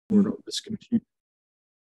All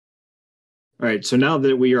right, so now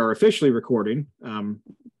that we are officially recording, a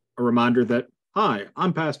reminder that, hi,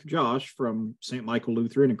 I'm Pastor Josh from St. Michael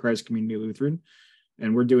Lutheran and Christ Community Lutheran,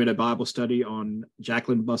 and we're doing a Bible study on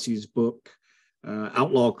Jacqueline Bussey's book,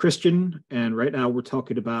 Outlaw Christian, and right now we're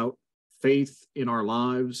talking about faith in our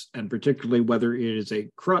lives, and particularly whether it is a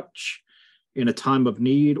crutch in a time of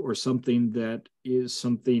need or something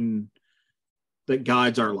that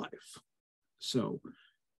guides our life. So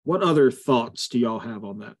what other thoughts do y'all have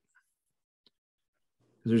on that?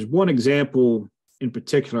 There's one example in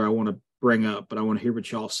particular I want to bring up, but I want to hear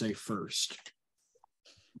what y'all say first.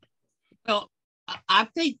 Well, I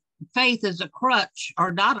think faith is a crutch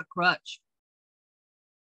or not a crutch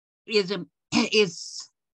is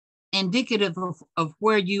indicative of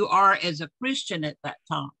where you are as a Christian at that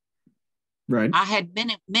time. Right. I had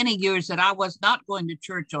many years that I was not going to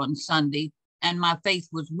church on Sunday and my faith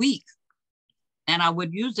was weak. And I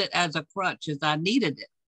would use it as a crutch as I needed it.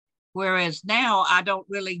 Whereas now I don't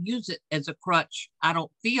really use it as a crutch. I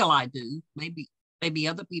don't feel I do. Maybe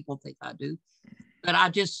other people think I do. But I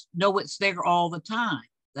just know it's there all the time,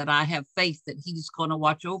 that I have faith that he's going to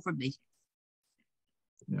watch over me.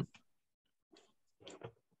 Yep.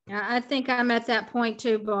 I think I'm at that point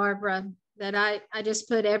too, Barbara, that I just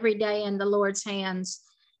put every day in the Lord's hands,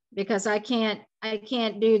 because I can't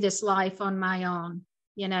do this life on my own.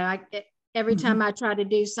 You know, every time I try to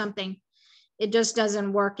do something, it just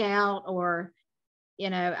doesn't work out, or, you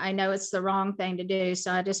know, I know it's the wrong thing to do.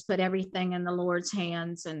 So I just put everything in the Lord's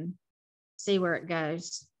hands and see where it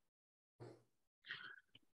goes.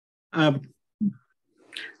 And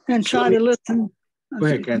try to listen. Go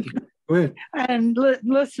ahead, Kathy. Go ahead. And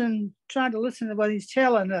try to listen to what he's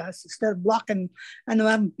telling us instead of blocking. I know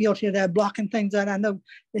I'm guilty of that, blocking things that I know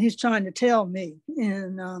that he's trying to tell me.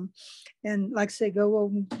 And like I say, go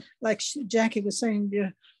over, like Jackie was saying,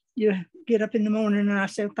 you get up in the morning and I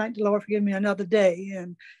say, thank the Lord for giving me another day,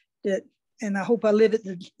 and I hope I live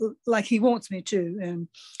it like he wants me to,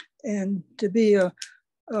 and to be a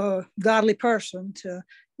godly person,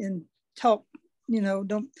 and talk, you know,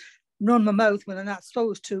 don't run my mouth when I'm not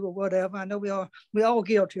supposed to or whatever. I know we all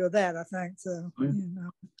guilty of that, I think. So, you know,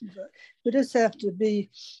 but we just have to be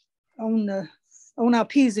on our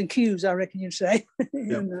P's and Q's, I reckon you'd say.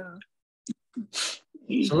 Yep.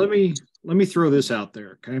 So let me throw this out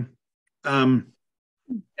there, okay? And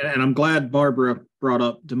I'm glad Barbara brought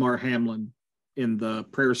up Damar Hamlin in the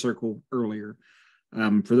prayer circle earlier.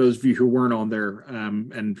 For those of you who weren't on there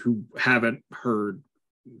and who haven't heard,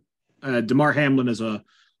 Damar Hamlin is a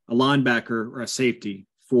linebacker or a safety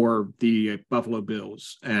for the Buffalo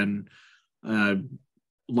Bills, and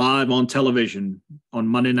live on television on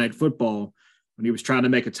Monday Night Football, when he was trying to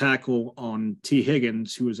make a tackle on T.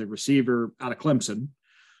 Higgins, who was a receiver out of Clemson,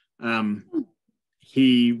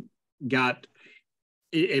 he got,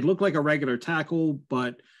 it looked like a regular tackle,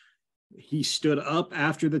 but he stood up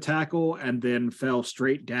after the tackle and then fell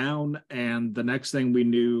straight down. And the next thing we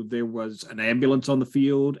knew, there was an ambulance on the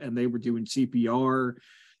field and they were doing CPR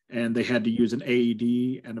and they had to use an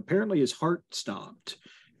AED, and apparently his heart stopped.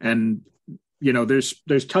 And, you know, there's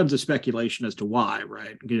tons of speculation as to why,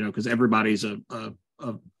 right? You know, because everybody's a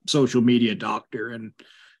social media doctor and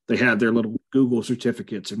they have their little Google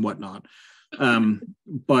certificates and whatnot.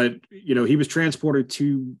 But, you know, he was transported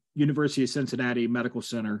to University of Cincinnati Medical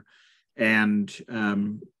Center, and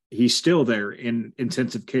he's still there in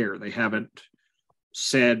intensive care. They haven't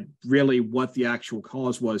said really what the actual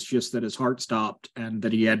cause was, just that his heart stopped and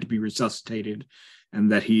that he had to be resuscitated,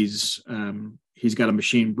 and that he's got a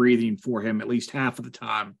machine breathing for him at least half of the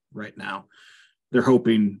time right now. They're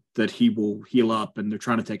hoping that he will heal up, and they're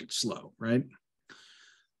trying to take it slow, right?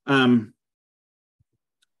 And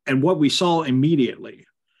what we saw immediately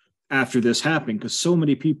after this happened, because so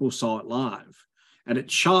many people saw it live, and it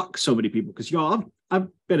shocked so many people, because y'all, I've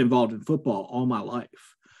been involved in football all my life.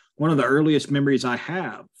 One of the earliest memories I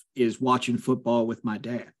have is watching football with my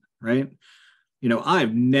dad, right? You know,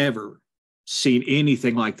 I've never seen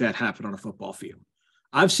anything like that happen on a football field.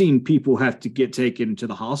 I've seen people have to get taken to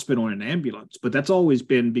the hospital in an ambulance, but that's always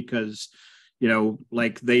been because, you know,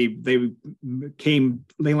 like they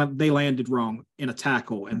landed wrong in a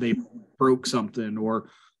tackle and they broke something or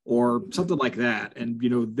something like that. And, you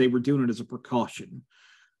know, they were doing it as a precaution.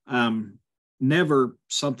 Never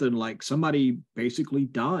something like somebody basically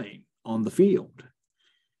dying on the field.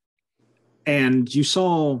 And you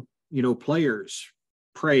saw, you know, players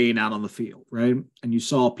praying out on the field, right? And you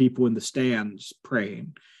saw people in the stands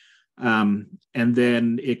praying. And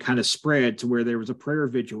then it kind of spread to where there was a prayer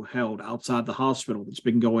vigil held outside the hospital that's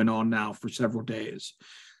been going on now for several days.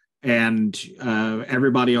 and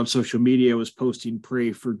everybody on social media was posting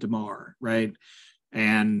pray for Damar, right?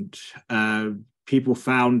 And people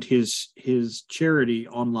found his charity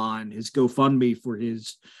online, his GoFundMe for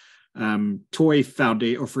his toy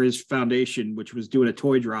foundation, or for his foundation, which was doing a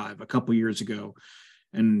toy drive a couple years ago.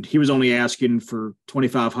 And he was only asking for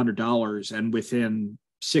 $2,500, and within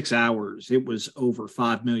 6 hours, it was over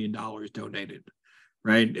 $5 million donated,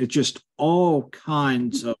 right? It's just all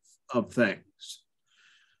kinds of things.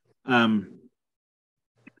 And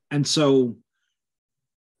so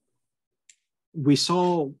we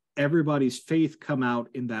saw everybody's faith come out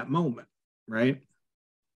in that moment, right?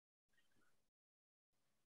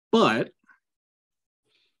 But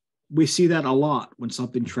we see that a lot when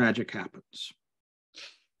something tragic happens,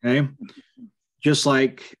 okay? Just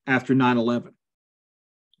like after 9/11.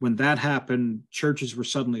 When that happened, churches were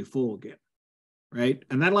suddenly full again, right?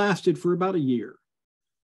 And that lasted for about a year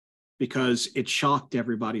because it shocked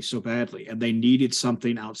everybody so badly, and they needed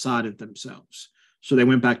something outside of themselves. So they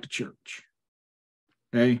went back to church,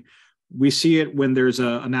 okay? We see it when there's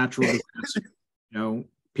a natural disaster. You know,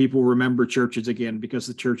 people remember churches again because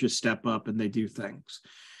the churches step up and they do things.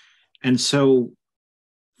 And so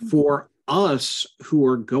for us who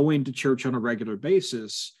are going to church on a regular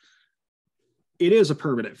basis, it is a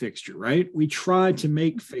permanent fixture, right? We try to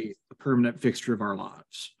make faith a permanent fixture of our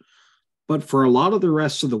lives. But for a lot of the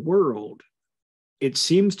rest of the world, it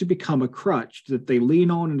seems to become a crutch that they lean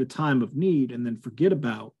on in a time of need and then forget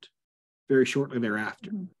about very shortly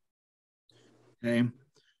thereafter. Okay.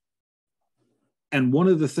 And one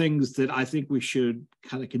of the things that I think we should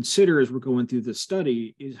kind of consider as we're going through this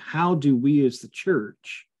study is, how do we as the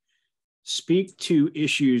church speak to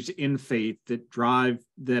issues in faith that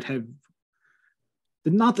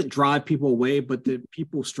not that drive people away, but that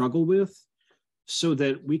people struggle with, so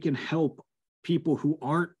that we can help people who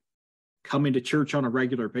aren't coming to church on a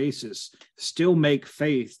regular basis still make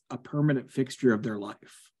faith a permanent fixture of their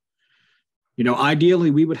life. You know,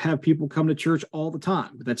 ideally, we would have people come to church all the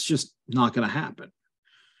time, but that's just not going to happen.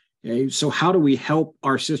 Okay, so how do we help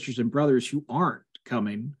our sisters and brothers who aren't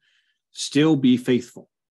coming still be faithful?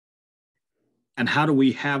 And how do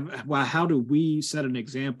we set an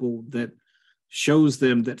example that shows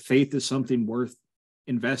them that faith is something worth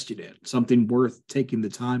invested in, something worth taking the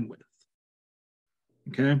time with?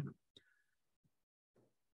 Okay.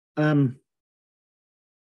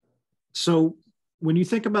 So when you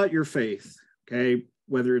think about your faith, okay,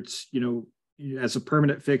 whether it's, you know, as a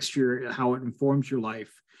permanent fixture, how it informs your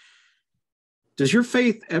life, does your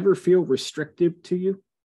faith ever feel restrictive to you?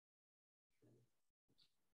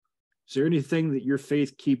 Is there anything that your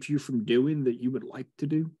faith keeps you from doing that you would like to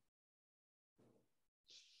do?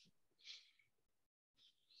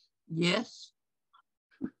 Yes.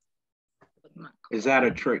 Is that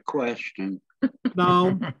a trick question?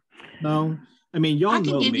 No. I mean, y'all know me.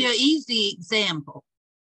 I can give you an easy example.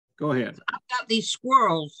 Go ahead. I've got these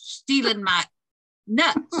squirrels stealing my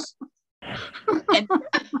nuts.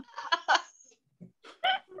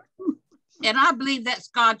 And I believe that's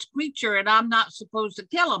God's creature, and I'm not supposed to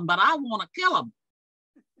kill them, but I want to kill them.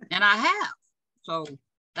 And I have. So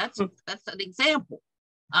that's an example.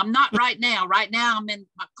 I'm not right now. Right now, I'm in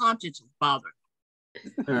my conscience is bothered.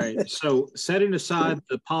 All right. So setting aside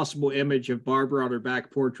the possible image of Barbara on her back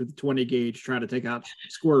porch with a 20 gauge trying to take out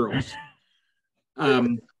squirrels,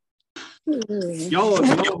 y'all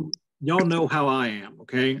know how I am,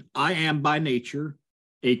 okay? I am by nature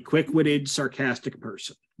a quick-witted, sarcastic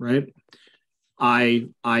person, right? I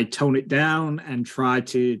tone it down and try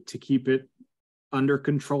to keep it under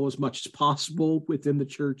control as much as possible within the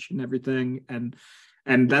church and everything. And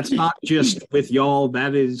that's not just with y'all,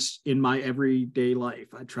 that is in my everyday life.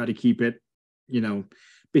 I try to keep it, you know,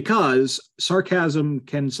 because sarcasm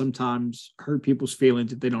can sometimes hurt people's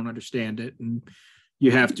feelings if they don't understand it, and you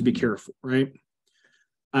have to be careful, right?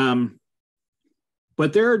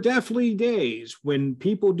 But there are definitely days when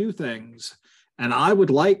people do things, and I would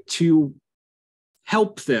like to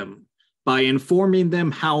help them by informing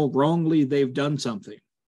them how wrongly they've done something.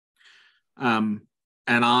 And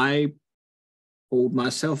I hold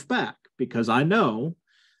myself back because I know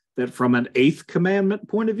that from an eighth commandment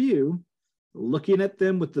point of view, looking at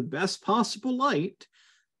them with the best possible light,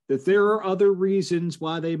 that there are other reasons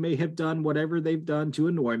why they may have done whatever they've done to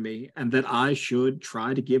annoy me, and that I should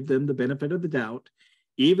try to give them the benefit of the doubt,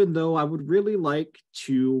 even though I would really like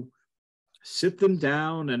to sit them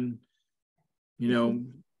down and, you know,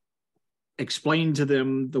 explain to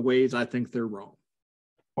them the ways I think they're wrong.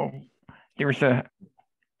 Well, there's a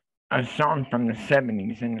song from the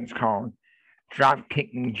 70s, and it's called Drop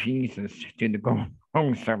Kicking Jesus to the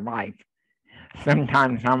Goals of Life.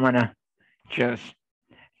 Sometimes I want to just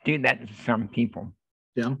do that to some people.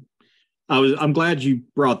 Yeah. I'm glad you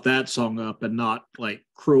brought that song up and not like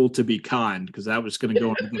Cruel to Be Kind, because that was going to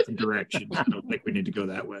go in a different direction. I don't think we need to go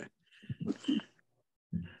that way.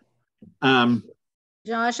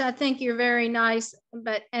 Josh, I think you're very nice,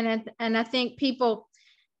 but and I think people,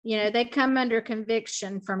 they come under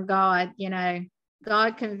conviction from God.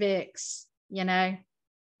 God convicts.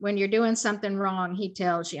 When you're doing something wrong, He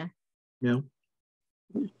tells you. Yeah.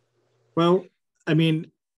 Well, I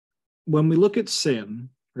mean, when we look at sin,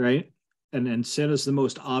 right? And sin is the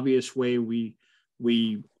most obvious way we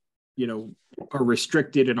are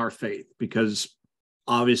restricted in our faith, because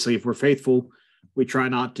obviously if we're faithful, we try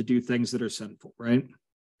not to do things that are sinful, right?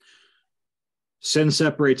 Sin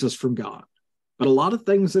separates us from God. But a lot of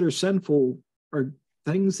things that are sinful are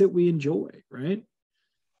things that we enjoy, right?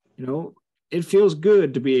 It feels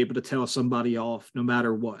good to be able to tell somebody off no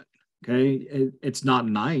matter what, okay? It's not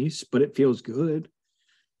nice, but it feels good.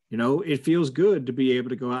 It feels good to be able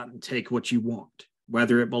to go out and take what you want,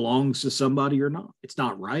 whether it belongs to somebody or not. It's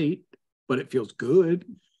not right, but it feels good.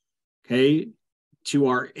 Okay. To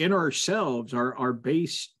our inner selves, our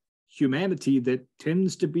base humanity that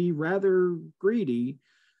tends to be rather greedy,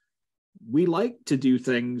 we like to do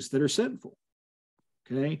things that are sinful.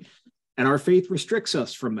 Okay. And our faith restricts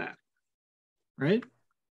us from that. Right.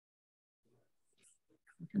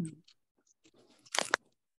 Okay.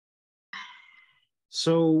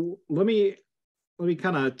 So let me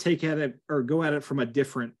kind of take at it, or go at it from a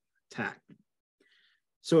different tack.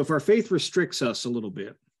 So if our faith restricts us a little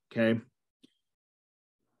bit, okay,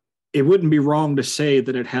 it wouldn't be wrong to say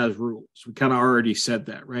that it has rules. We kind of already said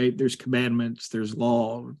that, right? There's commandments, there's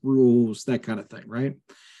law, rules, that kind of thing, right?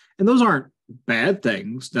 And those aren't bad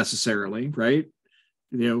things necessarily, right?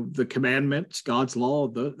 The commandments, God's law,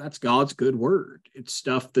 that's God's good word. It's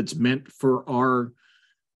stuff that's meant for our,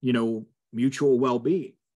 mutual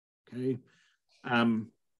well-being. Okay.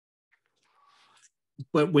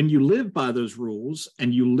 But when you live by those rules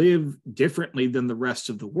and you live differently than the rest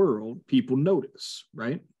of the world, people notice,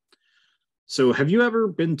 right? So have you ever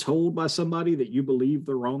been told by somebody that you believe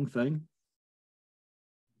the wrong thing?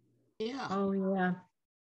 Yeah. Oh, yeah.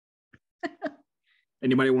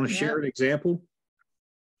 Anybody want to share an example?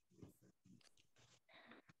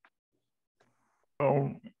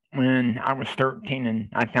 Oh, when I was 13 and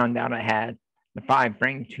I found out I had the 5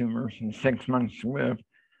 brain tumors and 6 months to live,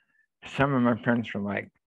 some of my friends were like,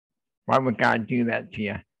 why would God do that to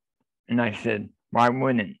you? And I said, why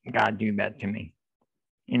wouldn't God do that to me?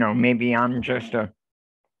 Maybe I'm just an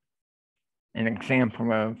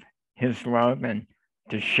example of His love, and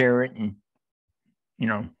to share it, and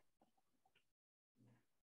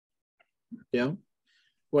Yeah.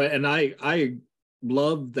 Well, and I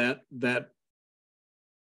love that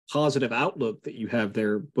positive outlook that you have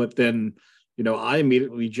there, but then I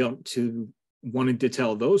immediately jumped to wanting to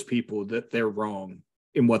tell those people that they're wrong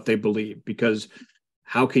in what they believe, because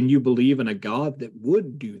how can you believe in a God that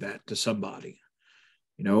would do that to somebody?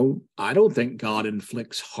 I don't think God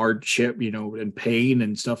inflicts hardship, and pain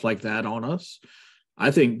and stuff like that on us.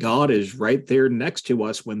 I think God is right there next to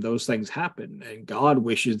us when those things happen, and God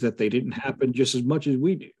wishes that they didn't happen just as much as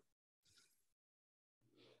we do.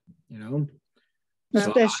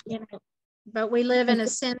 So but we live in a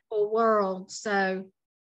sinful world, so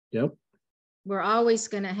yep, we're always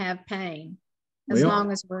going to have pain as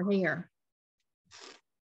long as we're here.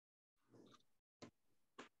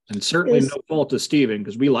 And certainly no fault of Stephen,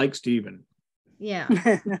 because we like Stephen. Yeah.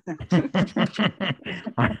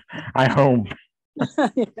 I hope.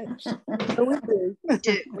 We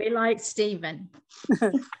do. We like Stephen.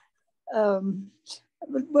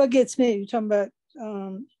 What gets me, you're talking about,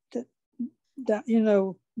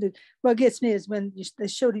 what gets me is when they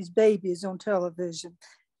show these babies on television.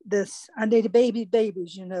 And they're the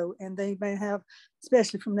babies, and they may have,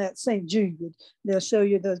 especially from that St. Jude, they'll show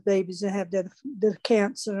you those babies that have the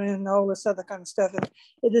cancer and all this other kind of stuff. And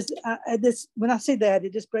it just, when I see that,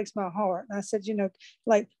 it just breaks my heart. And I said,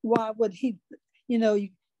 like, why would He, you're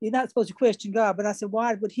not supposed to question God, but I said,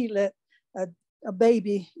 why would He let a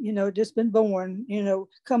baby, just been born,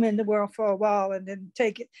 come in the world for a while and then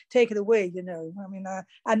take it away, I mean,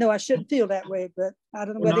 I know I shouldn't feel that way, but I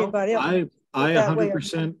don't know what anybody else. I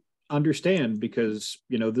 100% understand, because,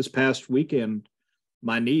 this past weekend,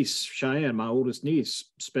 my niece, Cheyenne, my oldest niece,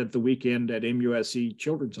 spent the weekend at MUSC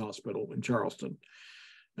Children's Hospital in Charleston.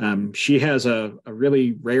 She has a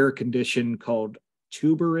really rare condition called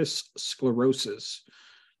tuberous sclerosis,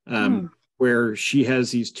 where she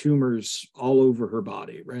has these tumors all over her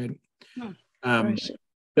body, right?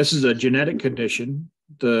 This is a genetic condition.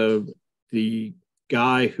 The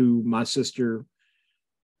guy who my sister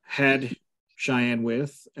had Cheyenne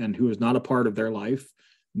with and who is not a part of their life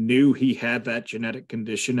knew he had that genetic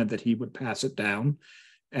condition and that he would pass it down,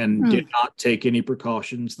 and did not take any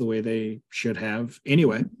precautions the way they should have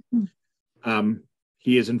anyway.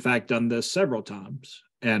 He has in fact done this several times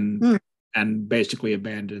and basically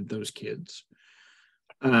abandoned those kids.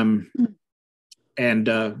 You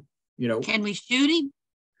know, can we shoot him?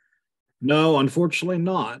 No, unfortunately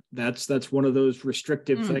not. That's one of those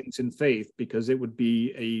restrictive things in faith, because it would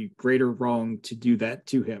be a greater wrong to do that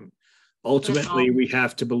to him. Ultimately, we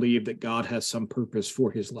have to believe that God has some purpose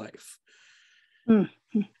for his life. Well,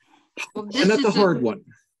 and that's a hard one.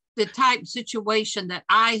 The type situation that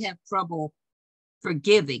I have trouble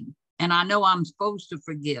forgiving. And I know I'm supposed to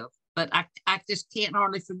forgive, but I just can't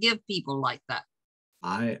hardly forgive people like that.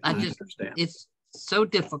 I just understand. It's so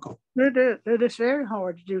difficult. It is very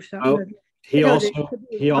hard to do something. Oh, he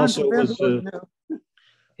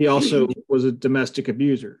also was a domestic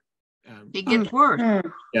abuser. It gets worse.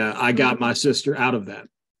 Yeah, I got my sister out of that,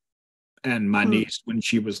 and my niece when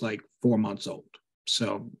she was like 4 months old.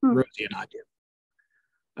 So Rosie and I did.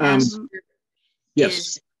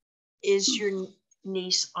 Yes. Is your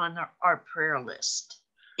niece on our prayer list?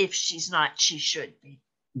 If she's not, she should be.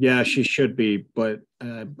 Yeah, she should be, but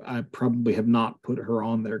I probably have not put her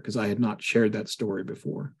on there because I had not shared that story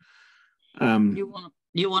before. You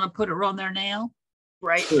want to put her on there now?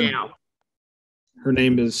 Right now. Her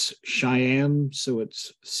name is Cheyenne, so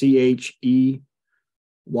it's CheYenNne.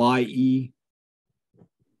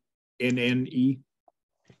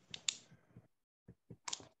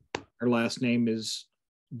 Her last name is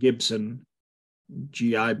Gibson,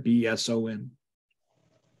 Gibson.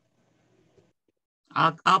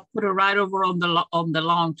 I'll put her right over on the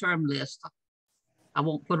long-term list. I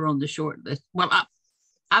won't put her on the short list. Well,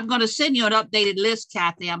 I'm going to send you an updated list,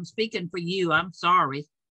 Kathy. I'm speaking for you. I'm sorry.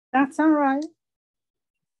 That's all right.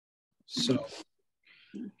 So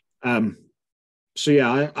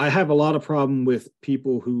yeah, I have a lot of problem with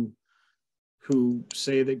people who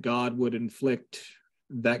say that God would inflict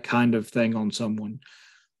that kind of thing on someone.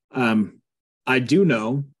 I do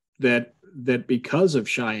know that because of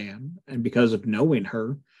Cheyenne and because of knowing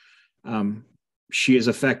her, she has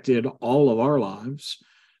affected all of our lives.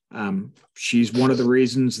 She's one of the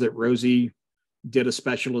reasons that Rosie did a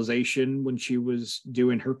specialization when she was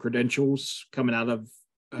doing her credentials coming out of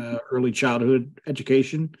early childhood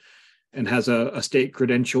education, and has a state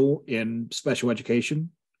credential in special education.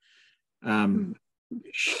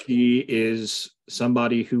 She is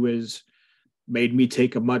somebody who has made me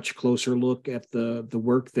take a much closer look at the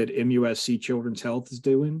work that MUSC Children's Health is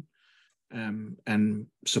doing, and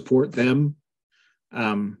support them.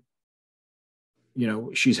 You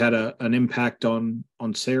know, she's had an impact on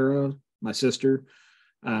Sarah, my sister,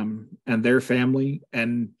 and their family,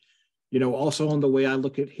 and you know, also on the way I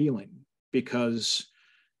look at healing, because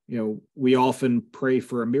you know, we often pray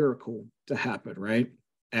for a miracle to happen, right?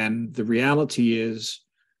 And the reality is,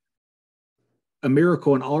 a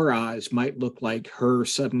miracle in our eyes might look like her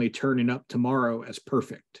suddenly turning up tomorrow as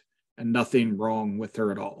perfect and nothing wrong with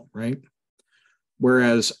her at all, right?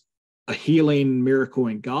 Whereas a healing miracle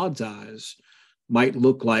in God's eyes might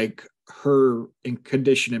look like her in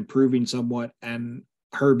condition improving somewhat, and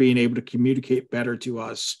her being able to communicate better to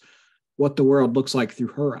us what the world looks like through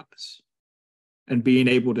her eyes, and being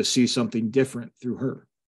able to see something different through her.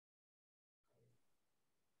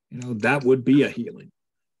 You know, that would be a healing.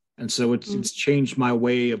 And so it's changed my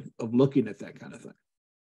way of looking at that kind of thing.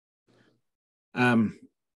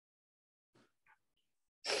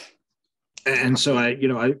 And so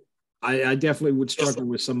I definitely would struggle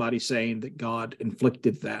with somebody saying that God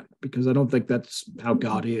inflicted that, because I don't think that's how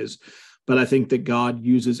God is. But I think that God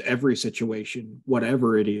uses every situation,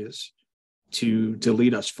 whatever it is, to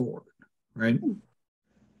lead us forward, right?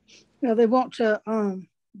 Yeah, they want to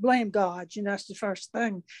blame God. You know, that's the first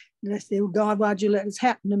thing. And they say, well, God, why'd you let this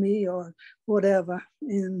happen to me, or whatever?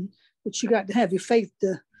 But you got to have your faith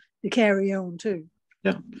to carry on too.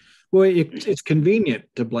 Yeah. Well, it's convenient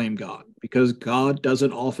to blame God, because God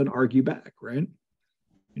doesn't often argue back, right?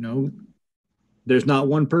 You know, there's not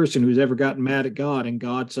one person who's ever gotten mad at God and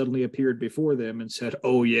God suddenly appeared before them and said,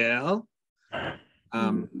 oh, yeah.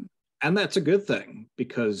 And that's a good thing,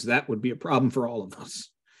 because that would be a problem for all of us.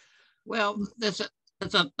 Well, there's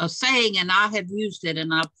a saying, and I have used it,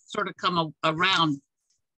 and I've sort of come around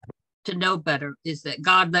to know better, is that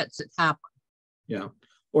God lets it happen. Yeah.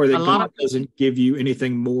 Or that God doesn't give you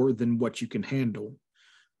anything more than what you can handle.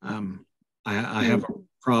 I have a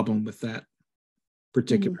problem with that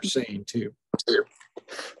particular saying too.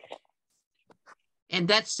 And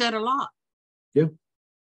that's said a lot. Yeah.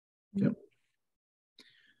 Yeah.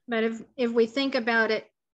 But if we think about it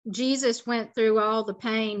Jesus went through all the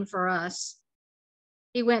pain for us.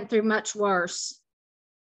 He went through much worse.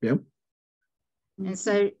 Yep. And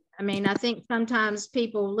so, I mean, I think sometimes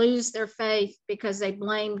people lose their faith because they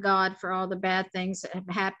blame God for all the bad things that have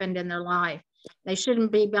happened in their life. They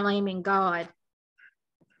shouldn't be blaming God.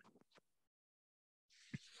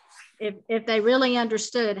 If they really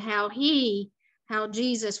understood how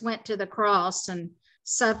Jesus went to the cross and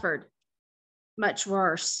suffered much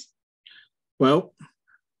worse. Well,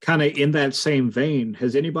 kind of in that same vein,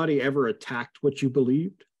 has anybody ever attacked what you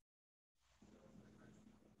believed?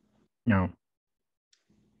 No.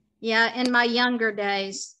 Yeah, in my younger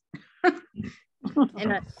days.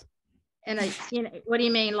 and you know, what do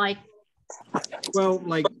you mean? Like, well,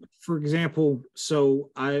 like for example, so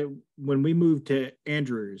when we moved to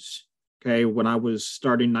Andrews, okay, when I was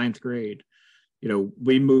starting ninth grade, you know,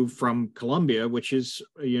 we moved from Columbia, which is,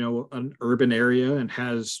 you know, an urban area and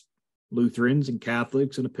has Lutherans and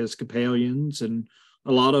Catholics and Episcopalians and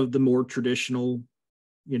a lot of the more traditional,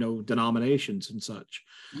 you know, denominations and such.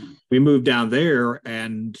 We moved down there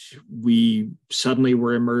and we suddenly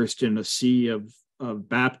were immersed in a sea of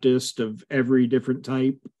Baptist of every different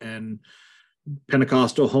type and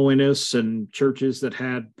Pentecostal holiness and churches that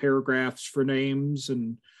had paragraphs for names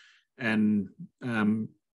and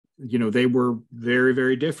you know, they were very,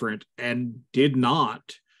 very different and did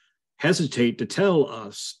not hesitate to tell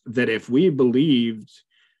us that if we believed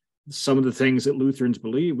some of the things that Lutherans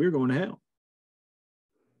believe, we were going to hell.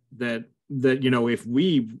 That you know,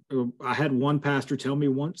 I had one pastor tell me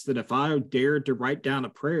once that if I dared to write down a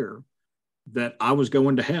prayer, that I was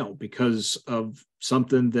going to hell because of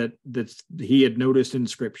something that he had noticed in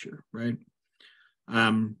Scripture, right?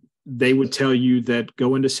 They would tell you that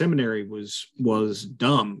going to seminary was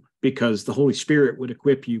dumb because the Holy Spirit would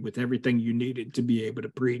equip you with everything you needed to be able to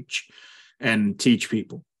preach and teach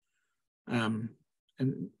people, and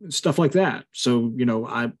stuff like that. So, you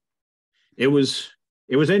know, it was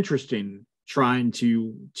interesting trying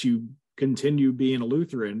to continue being a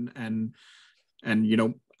Lutheran and you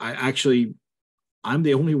know, I'm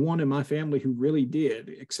the only one in my family who really did,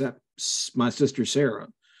 except my sister Sarah.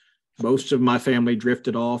 Most of my family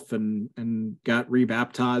drifted off and got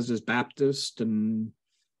rebaptized as Baptist and,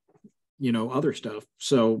 you know, other stuff.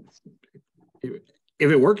 So if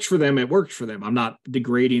it works for them, it works for them. I'm not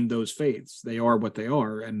degrading those faiths. They are what they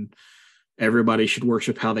are, and everybody should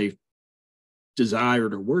worship how they desire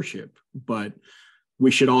to worship, but we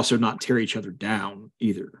should also not tear each other down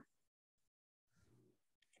either.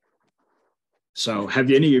 So have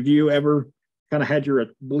any of you ever kind of had your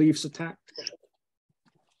beliefs attacked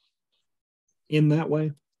in that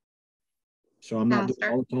way? So I'm not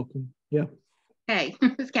doing all the talking. Yeah. Hey,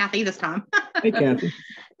 it's Kathy this time. Hey, Kathy.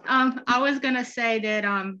 I was going to say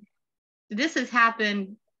that this has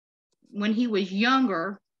happened when he was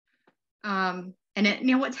younger. And it,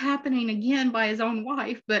 you know, what's happening again by his own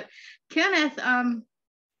wife, but Kenneth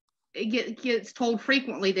gets told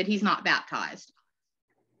frequently that he's not baptized.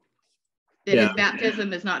 That his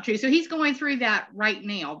baptism is not true. So he's going through that right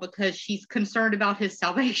now because she's concerned about his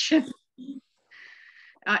salvation.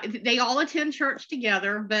 They all attend church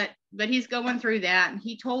together, but he's going through that. And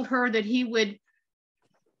he told her that he would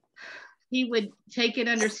take it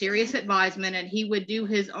under serious advisement and he would do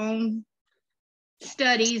his own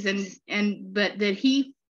studies but that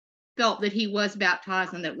he felt that he was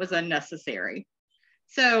baptized and that was unnecessary.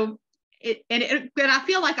 So but I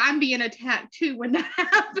feel like I'm being attacked too when that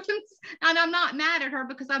happens. And I'm not mad at her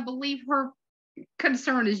because I believe her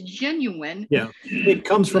concern is genuine. Yeah, it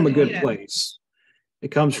comes from a good place.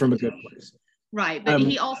 It comes from a good place. Right. But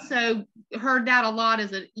he also heard that a lot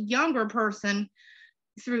as a younger person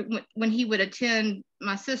through when he would attend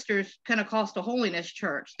my sister's Pentecostal holiness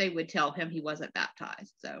church. They would tell him he wasn't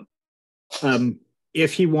baptized. So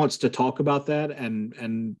if he wants to talk about that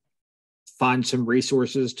and find some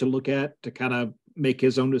resources to look at to kind of make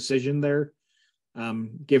his own decision there,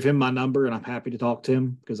 give him my number and I'm happy to talk to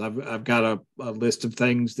him because I've got a list of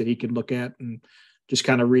things that he can look at and just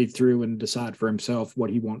kind of read through and decide for himself what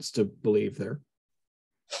he wants to believe there.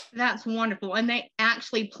 That's wonderful. And they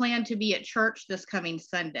actually plan to be at church this coming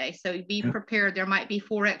Sunday. So be prepared. There might be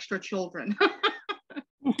 4 extra children.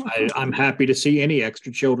 I'm happy to see any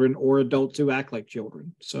extra children or adults who act like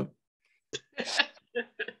children. So.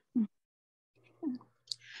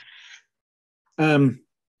 Well,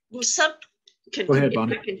 go ahead,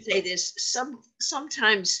 Bonnie. I can say this.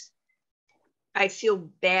 Sometimes I feel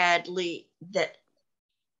badly that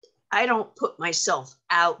I don't put myself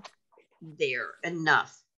out there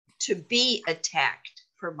enough to be attacked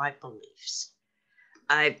for my beliefs.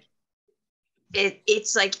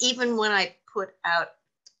 It's like even when I put out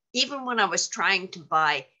even when I was trying to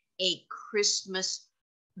buy a Christmas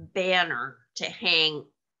banner to hang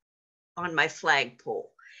on my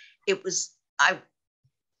flagpole, it was, I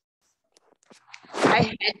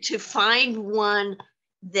had to find one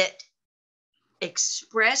that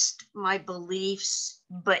expressed my beliefs,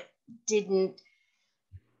 but didn't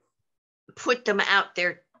put them out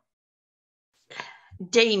there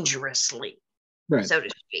dangerously, Right. so to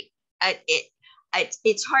speak.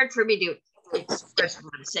 It's hard for me to express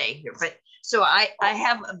what I'm saying here, but so I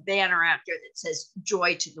have a banner out there that says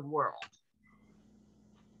 "Joy to the World."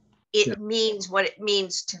 It means what it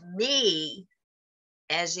means to me,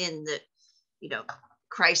 as in the,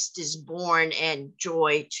 Christ is born and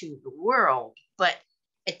joy to the world. But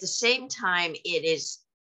at the same time, it is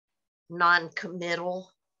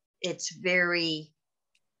non-committal. It's very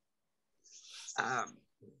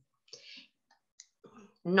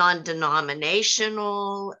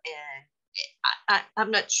non-denominational, and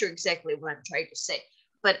I'm not sure exactly what I'm trying to say,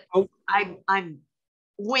 but I'm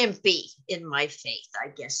wimpy in my faith, I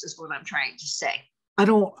guess is what I'm trying to say. I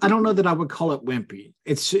don't know that I would call it wimpy.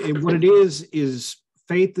 What it is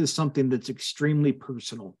faith is something that's extremely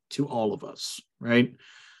personal to all of us, right?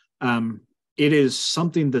 It is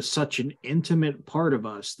something that's such an intimate part of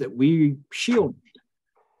us that we shield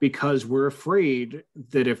because we're afraid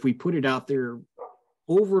that if we put it out there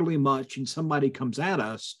overly much and somebody comes at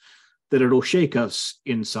us, that it'll shake us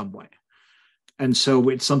in some way. And so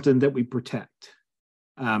it's something that we protect.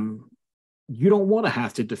 You don't want to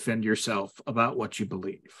have to defend yourself about what you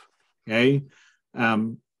believe. Okay.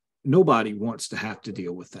 Nobody wants to have to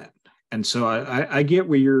deal with that. And so I get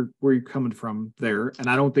where you're coming from there. And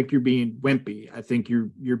I don't think you're being wimpy. I think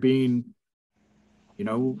you're being,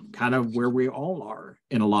 kind of where we all are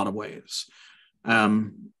in a lot of ways.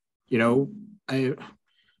 When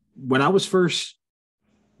I was first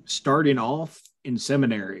starting off in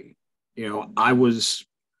seminary, I was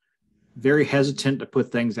very hesitant to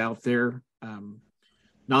put things out there.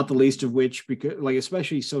 Not the least of which, because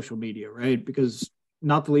especially social media, right? Because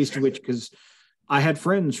I had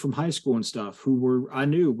friends from high school and stuff who I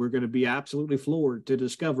knew were going to be absolutely floored to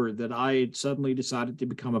discover that I had suddenly decided to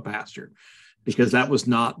become a pastor, because that was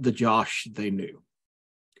not the Josh they knew.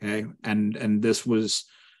 Okay. And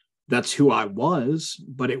that's who I was,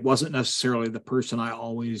 but it wasn't necessarily the person I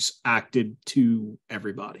always acted to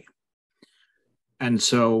everybody. And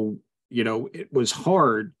so, it was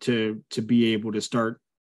hard to be able to start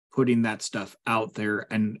putting that stuff out there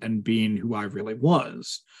and being who I really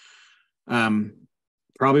was.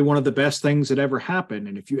 Probably one of the best things that ever happened.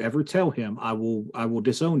 And if you ever tell him, I will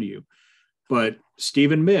disown you. But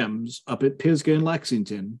Stephen Mims up at Pisgah in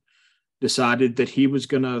Lexington decided that he was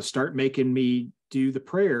going to start making me do the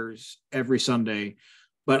prayers every Sunday,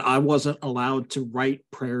 but I wasn't allowed to write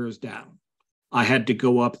prayers down. I had to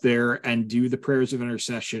go up there and do the prayers of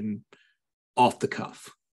intercession off the cuff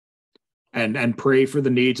and pray for the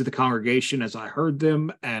needs of the congregation as I heard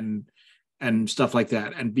them and stuff like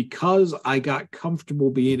that. And because I got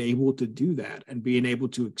comfortable being able to do that and being able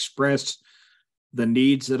to express the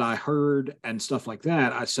needs that I heard and stuff like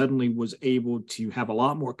that, I suddenly was able to have a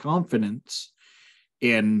lot more confidence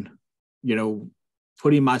in,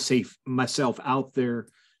 putting myself out there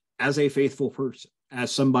as a faithful person,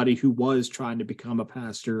 as somebody who was trying to become a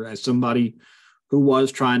pastor, as somebody who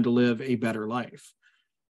was trying to live a better life.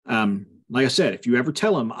 Like I said, if you ever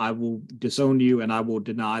tell him, I will disown you and I will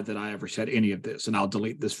deny that I ever said any of this, and I'll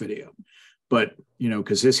delete this video. But,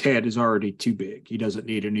 because his head is already too big. He doesn't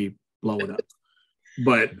need any blowing up.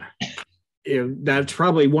 But that's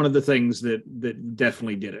probably one of the things that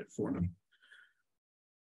definitely did it for him.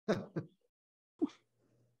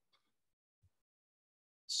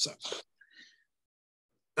 So,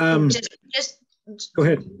 just go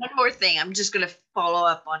ahead. One more thing. I'm just going to follow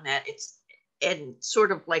up on that. And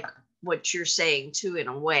sort of like what you're saying too, in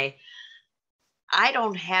a way. I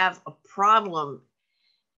don't have a problem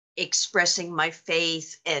expressing my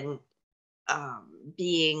faith and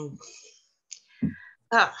being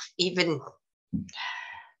even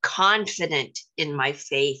confident in my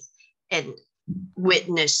faith and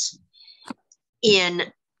witness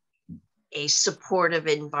in a supportive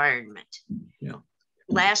environment. Yeah.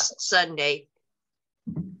 Last Sunday,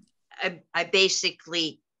 I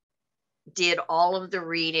basically did all of the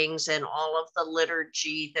readings and all of the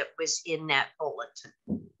liturgy that was in that bulletin,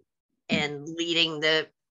 and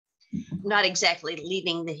not exactly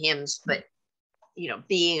leading the hymns, but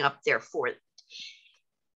being up there for it.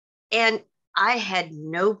 And I had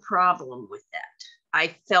no problem with that.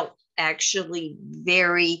 I felt actually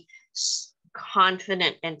very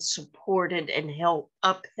confident and supported and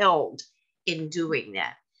upheld in doing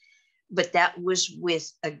that. but that was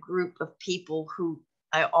with a group of people who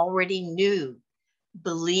I already knew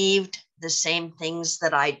believed the same things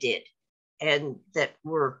that I did and that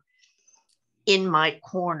were in my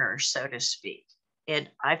corner, so to speak. And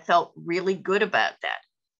I felt really good about that.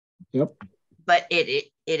 Yep. But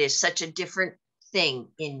it is such a different thing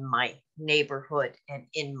in my neighborhood and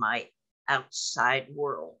in my outside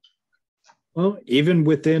world. Well, even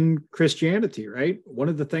within Christianity, right? One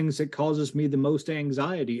of the things that causes me the most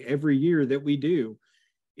anxiety every year that we do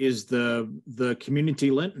is the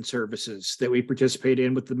community Lenten services that we participate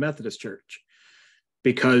in with the Methodist Church.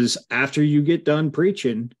 Because after you get done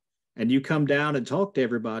preaching and you come down and talk to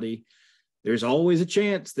everybody, there's always a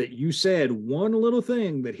chance that you said one little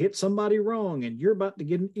thing that hit somebody wrong and you're about to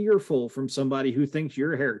get an earful from somebody who thinks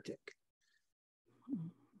you're a heretic.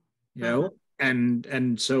 You know,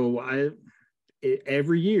 and so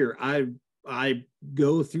every year I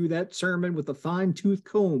go through that sermon with a fine-tooth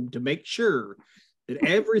comb to make sure that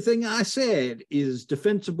everything I said is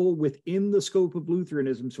defensible within the scope of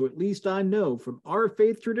Lutheranism. So at least I know from our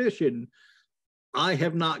faith tradition, I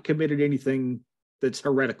have not committed anything that's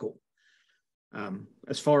heretical.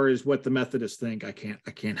 As far as what the Methodists think, I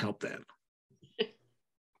can't help that.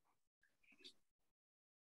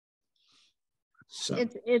 So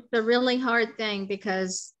it's a really hard thing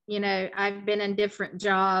because, you know, I've been in different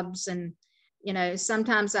jobs and, you know,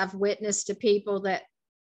 sometimes I've witnessed to people that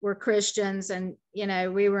were Christians and, you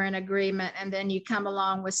know, we were in agreement, and then you come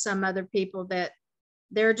along with some other people that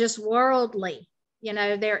they're just worldly, you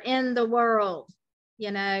know, they're in the world,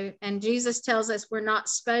 you know, and Jesus tells us we're not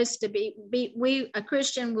supposed to be a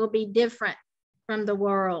Christian will be different from the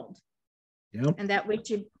world. Yep. And that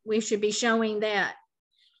we should be showing that.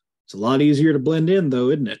 It's a lot easier to blend in, though,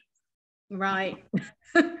 isn't it? Right.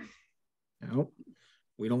 You know,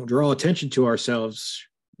 we don't draw attention to ourselves,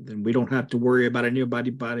 then we don't have to worry about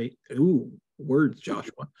anybody. Ooh, words,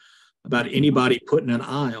 Joshua, about anybody putting an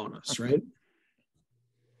eye on us, right?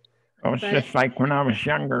 Well, it's just like when I was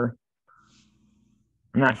younger.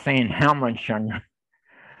 I'm not saying how much younger,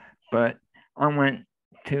 but I went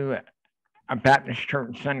to a Baptist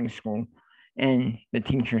church Sunday school, and the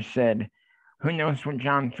teacher said, "Who knows what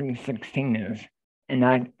John 3:16 is?" And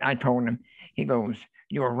I told him. He goes,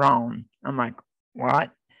 "You're wrong." I'm like,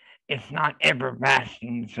 "What? It's not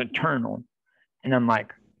everlasting, it's eternal." And I'm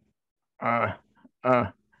like,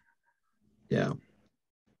 Yeah.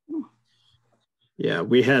 Yeah,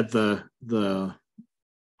 we had the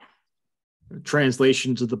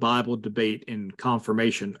translations of the Bible debate in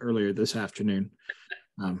confirmation earlier this afternoon,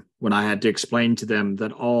 when I had to explain to them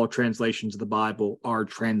that all translations of the Bible are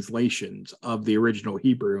translations of the original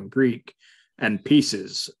Hebrew and Greek, and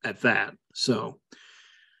pieces at that. So,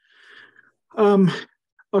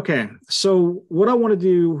 okay. So what I want to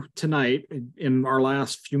do tonight in our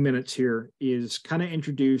last few minutes here is kind of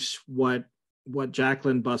introduce what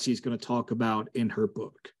Jacqueline Bussey is going to talk about in her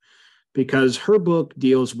book, because her book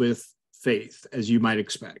deals with faith, as you might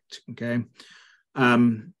expect. Okay.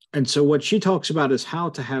 And so what she talks about is how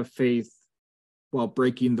to have faith while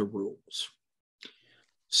breaking the rules.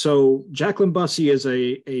 So Jacqueline Bussey is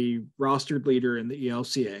a rostered leader in the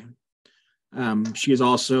ELCA. She is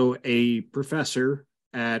also a professor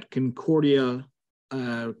at Concordia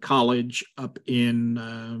College up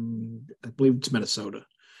in, I believe it's Minnesota.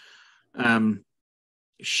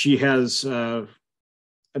 She has a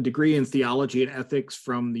degree in theology and ethics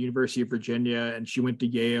from the University of Virginia, and she went to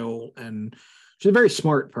Yale, and she's a very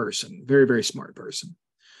smart person, very, very smart person.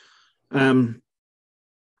 And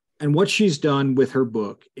what she's done with her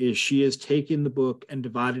book is she has taken the book and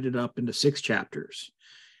divided it up into 6 chapters.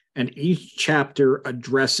 And each chapter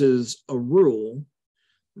addresses a rule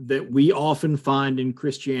that we often find in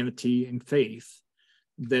Christianity and faith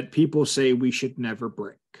that people say we should never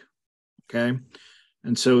break. Okay.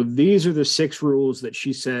 And so these are the 6 rules that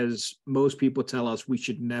she says most people tell us we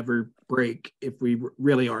should never break if we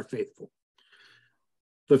really are faithful.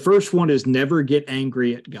 The first one is never get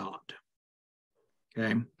angry at God.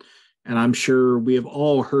 Okay. And I'm sure we have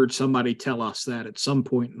all heard somebody tell us that at some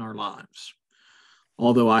point in our lives.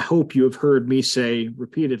 Although I hope you have heard me say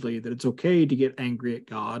repeatedly that it's okay to get angry at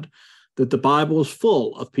God, that the Bible is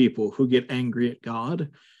full of people who get angry at God.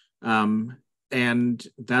 And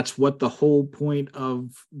that's what the whole point of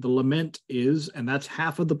the lament is. And that's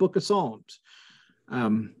half of the book of Psalms.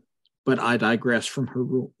 But I digress from her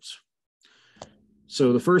rules.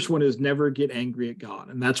 So the first one is never get angry at God.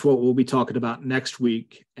 And that's what we'll be talking about next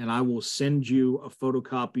week. And I will send you a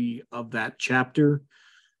photocopy of that chapter.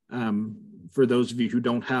 For those of you who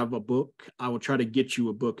don't have a book, I will try to get you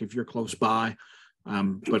a book if you're close by.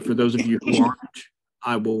 But for those of you who aren't,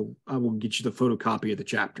 I will get you the photocopy of the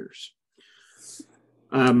chapters.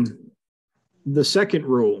 The second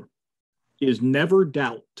rule is never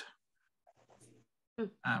doubt.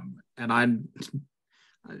 And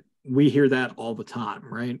we hear that all the time,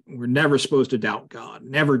 right? We're never supposed to doubt God.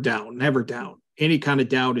 Never doubt, never doubt. Any kind of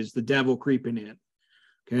doubt is the devil creeping in.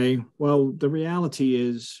 Okay. Well, the reality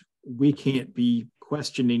is we can't be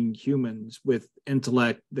questioning humans with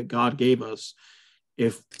intellect that God gave us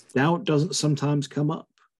if doubt doesn't sometimes come up.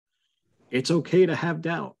 It's okay to have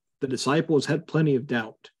doubt. The disciples had plenty of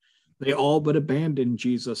doubt. They all but abandoned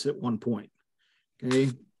Jesus at one point.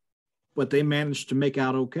 Okay. But they managed to make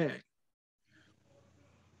out okay.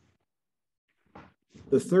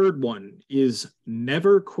 The third one is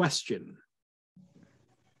never question.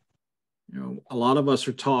 A lot of us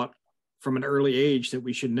are taught from an early age that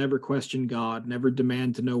we should never question God, never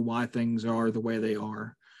demand to know why things are the way they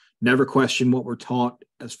are, never question what we're taught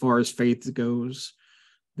as far as faith goes,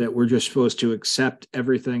 that we're just supposed to accept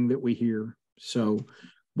everything that we hear. So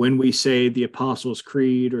when we say the Apostles'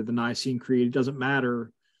 Creed or the Nicene Creed, it doesn't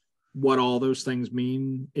matter what all those things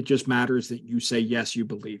mean. It just matters that you say, yes, you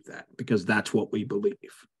believe that, because that's what we believe.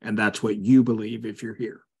 And that's what you believe if you're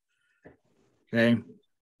here. Okay.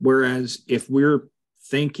 Whereas if we're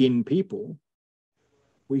thinking people,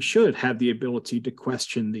 we should have the ability to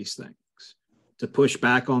question these things, to push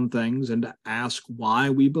back on things, and to ask why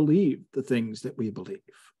we believe the things that we believe.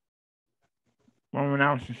 Well, when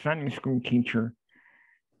I was a Sunday school teacher,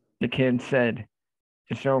 the kid said,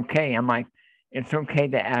 it's okay. I'm like, it's okay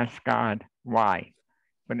to ask God why,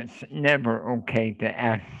 but it's never okay to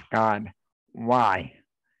ask God why.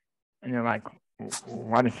 And they're like,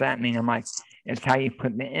 what does that mean? I'm like, it's how you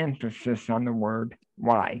put the emphasis on the word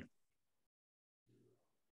why.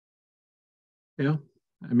 Yeah.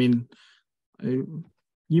 I mean,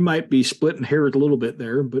 you might be splitting hairs a little bit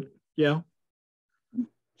there, but yeah.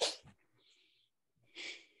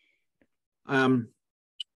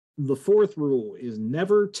 The fourth rule is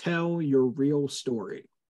never tell your real story,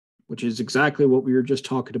 which is exactly what we were just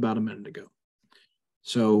talking about a minute ago.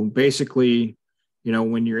 So basically,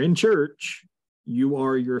 when you're in church, you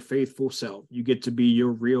are your faithful self. You get to be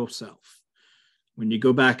your real self. When you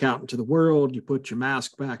go back out into the world, you put your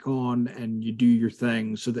mask back on and you do your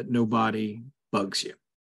thing so that nobody bugs you,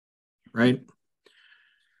 right?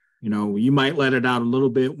 You might let it out a little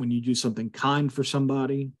bit when you do something kind for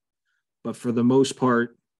somebody, but for the most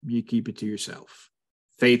part, you keep it to yourself.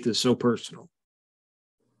 Faith is so personal.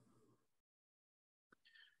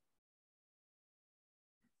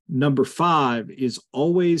 Number 5 is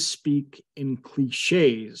always speak in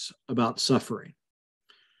cliches about suffering.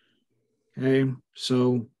 Okay,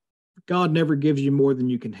 so God never gives you more than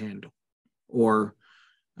you can handle. Or,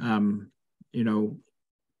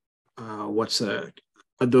 what's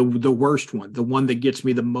the worst one? The one that gets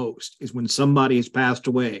me the most is when somebody has passed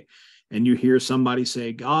away and you hear somebody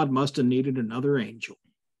say, God must have needed another angel.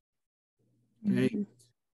 Okay. Mm-hmm.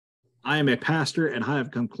 I am a pastor and I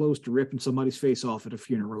have come close to ripping somebody's face off at a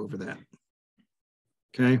funeral over that.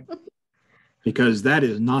 Okay. Because that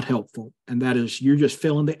is not helpful. And that is, you're just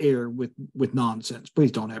filling the air with nonsense.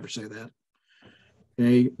 Please don't ever say that.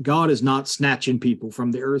 Okay. God is not snatching people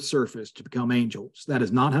from the earth's surface to become angels. That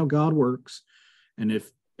is not how God works.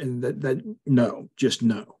 No, just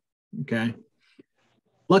no. Okay.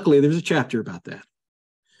 Luckily, there's a chapter about that.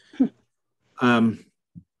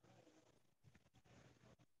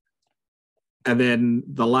 And then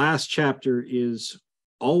the last chapter is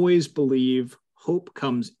always believe hope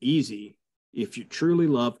comes easy if you truly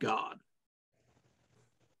love God.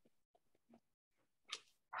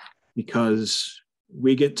 Because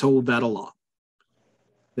we get told that a lot.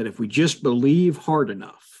 That if we just believe hard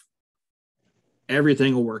enough,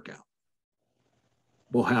 everything will work out.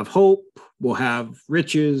 We'll have hope, we'll have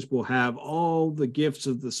riches, we'll have all the gifts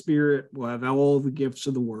of the Spirit, we'll have all the gifts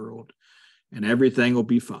of the world, and everything will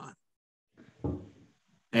be fine.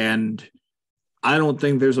 And I don't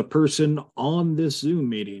think there's a person on this Zoom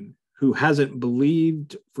meeting who hasn't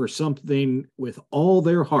believed for something with all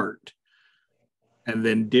their heart and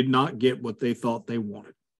then did not get what they thought they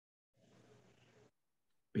wanted.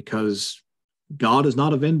 Because God is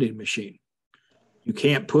not a vending machine. You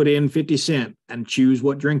can't put in 50 cents and choose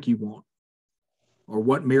what drink you want or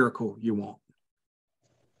what miracle you want.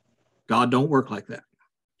 God don't work like that.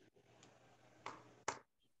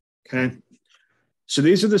 Okay. So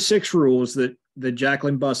these are the 6 rules that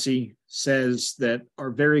Jacqueline Bussey says that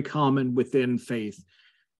are very common within faith,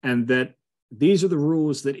 and that these are the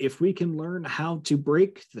rules that if we can learn how to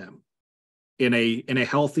break them in a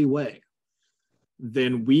healthy way,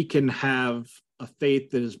 then we can have a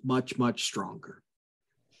faith that is much, much stronger.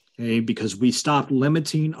 Okay, because we stop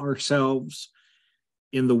limiting ourselves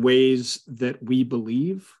in the ways that we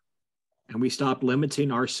believe, and we stop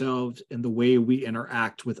limiting ourselves in the way we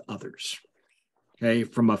interact with others, okay,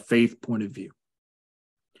 from a faith point of view.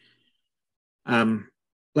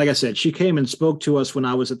 Like I said, she came and spoke to us when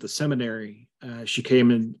I was at the seminary. She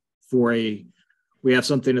came in for we have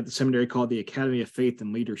something at the seminary called the Academy of Faith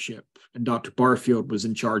and Leadership, and Dr. Barfield was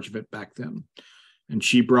in charge of it back then. And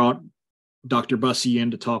she brought Dr. Bussey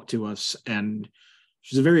in to talk to us, and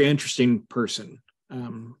she's a very interesting person.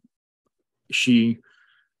 She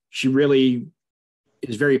really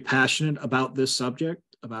is very passionate about this subject,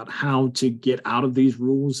 about how to get out of these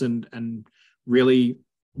rules and really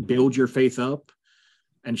build your faith up.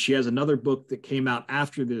 And she has another book that came out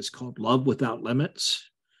after this called Love Without Limits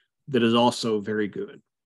that is also very good.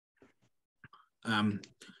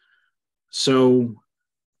 So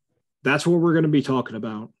that's what we're going to be talking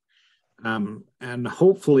about. And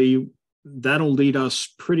hopefully that'll lead us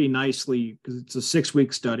pretty nicely, because it's a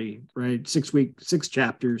 6-week study, right? 6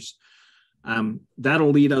 chapters.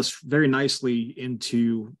 That'll lead us very nicely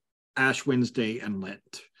into Ash Wednesday and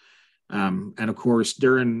Lent. And of course,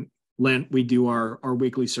 during Lent, we do our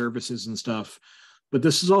weekly services and stuff. But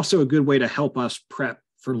this is also a good way to help us prep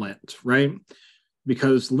for Lent, right?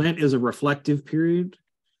 Because Lent is a reflective period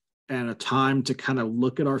and a time to kind of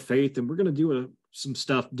look at our faith. And we're going to do some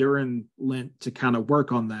stuff during Lent to kind of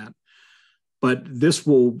work on that. But this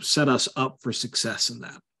will set us up for success in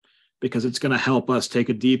that, because it's going to help us take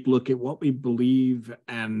a deep look at what we believe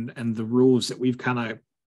and the rules that we've kind of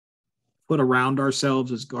put around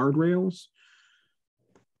ourselves as guardrails,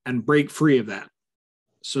 and break free of that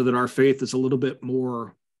so that our faith is a little bit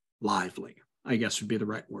more lively, I guess would be the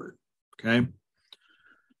right word. Okay.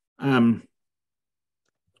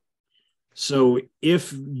 So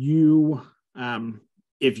if you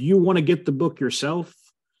want to get the book yourself,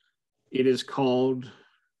 it is called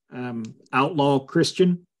Outlaw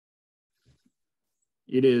Christian.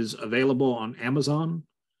 It is available on Amazon.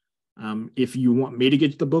 If you want me to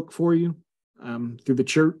get the book for you through the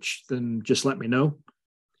church, then just let me know.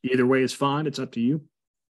 Either way is fine. It's up to you.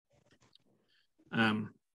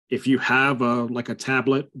 If you have a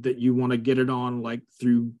tablet that you want to get it on, like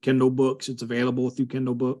through Kindle Books, it's available through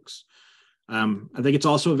Kindle Books. I think it's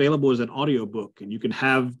also available as an audiobook, and you can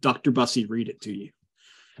have Dr. Bussey read it to you,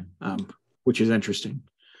 which is interesting.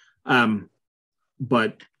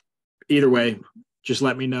 But either way, just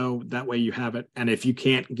let me know. That way you have it. And if you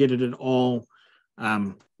can't get it at all,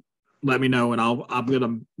 let me know, and I'm going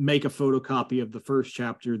to make a photocopy of the first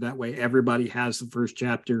chapter. That way everybody has the first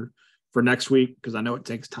chapter for next week, because I know it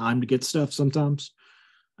takes time to get stuff sometimes.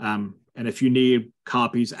 And if you need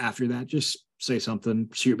copies after that, just say something,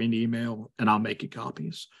 shoot me an email, and I'll make you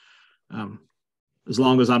copies. As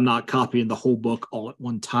long as I'm not copying the whole book all at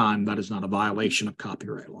one time, that is not a violation of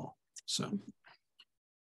copyright law. So,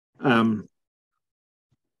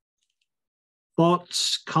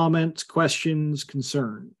 thoughts, comments, questions,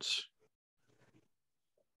 concerns?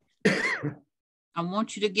 I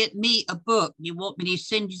want you to get me a book. You want me to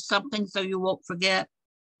send you something so you won't forget?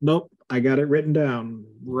 Nope, I got it written down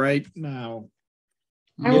right now.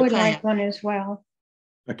 I would like one as well.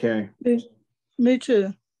 Okay. Me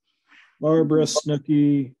too. Barbara,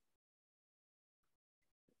 Snooky,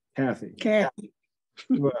 Kathy.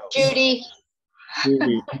 Well, Judy.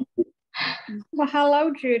 Judy. Well,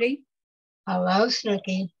 hello, Judy. Hello,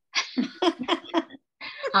 Snooky.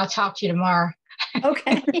 I'll talk to you tomorrow.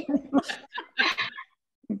 Okay.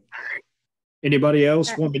 Anybody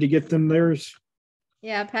else want me to get them theirs?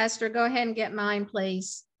 Yeah, Pastor, go ahead and get mine,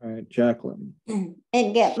 please. All right, Jacqueline.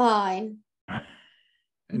 And get mine.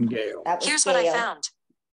 And Gail. Here's Gail. What I found.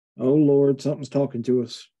 Oh, Lord, something's talking to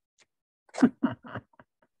us.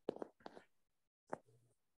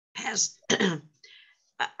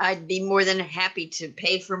 I'd be more than happy to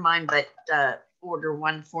pay for mine, but order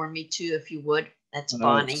one for me too, if you would. That's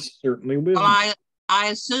Bonnie. Certainly will. Well, I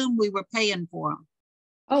assume we were paying for them.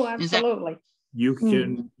 Oh, absolutely. You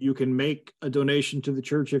can make a donation to the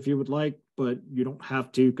church if you would like, but you don't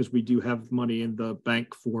have to, because we do have money in the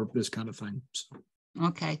bank for this kind of thing. So.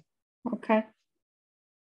 Okay. Okay.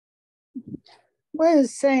 Where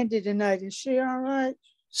is Sandy tonight? Is she all right?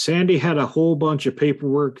 Sandy had a whole bunch of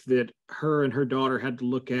paperwork that her and her daughter had to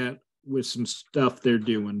look at with some stuff they're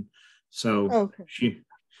doing. So okay.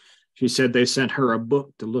 She said they sent her a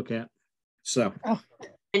book to look at. So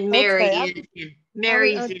and Mary's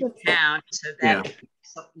in town, so that has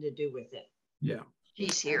something to do with it. Yeah.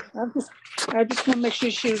 She's here. I just want to make sure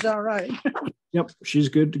she was all right. Yep, she's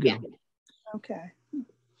good to go. Yeah. Okay.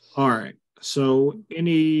 All right. So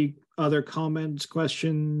any other comments,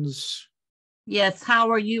 questions? Yes. How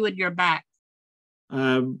are you and your back?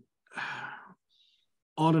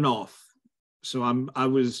 on and off. So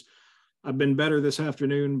I've been better this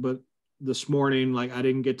afternoon, but this morning, like I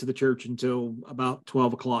didn't get to the church until about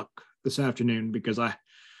 12 o'clock this afternoon because I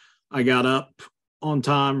got up on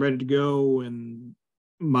time, ready to go, and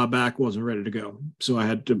my back wasn't ready to go. So I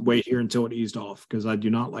had to wait here until it eased off because I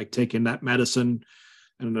do not like taking that medicine,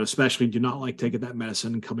 and especially do not like taking that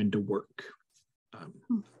medicine and coming to work.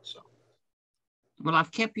 So. Well,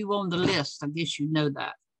 I've kept you on the list. I guess you know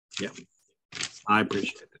that. Yeah, I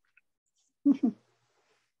appreciate it.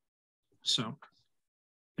 So,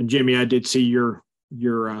 and Jimmy, I did see your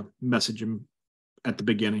message at the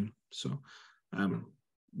beginning. So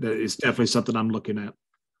that is definitely something I'm looking at.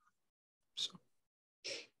 So,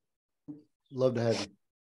 love to have you.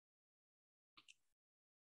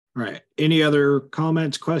 All right. Any other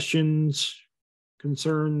comments, questions,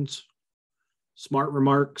 concerns, smart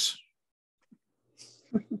remarks?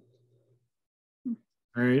 All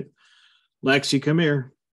right. Lexi, come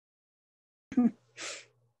here.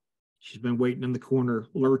 She's been waiting in the corner,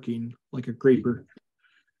 lurking like a creeper.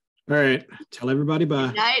 All right. Tell everybody bye.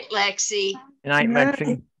 Good night, Lexi. Good night,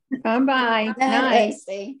 Lexi. Bye-bye. Night.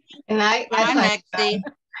 Lexi. Good night. Bye, Lexi.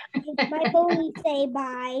 My pony say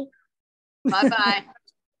bye. Bye-bye.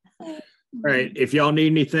 All right. If y'all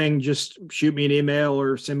need anything, just shoot me an email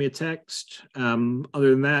or send me a text. Other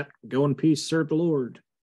than that, go in peace, serve the Lord.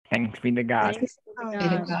 Thanks be to God. Thanks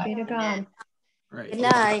be to God. All right. Good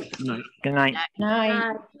night. Good night. Good night.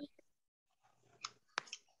 Night.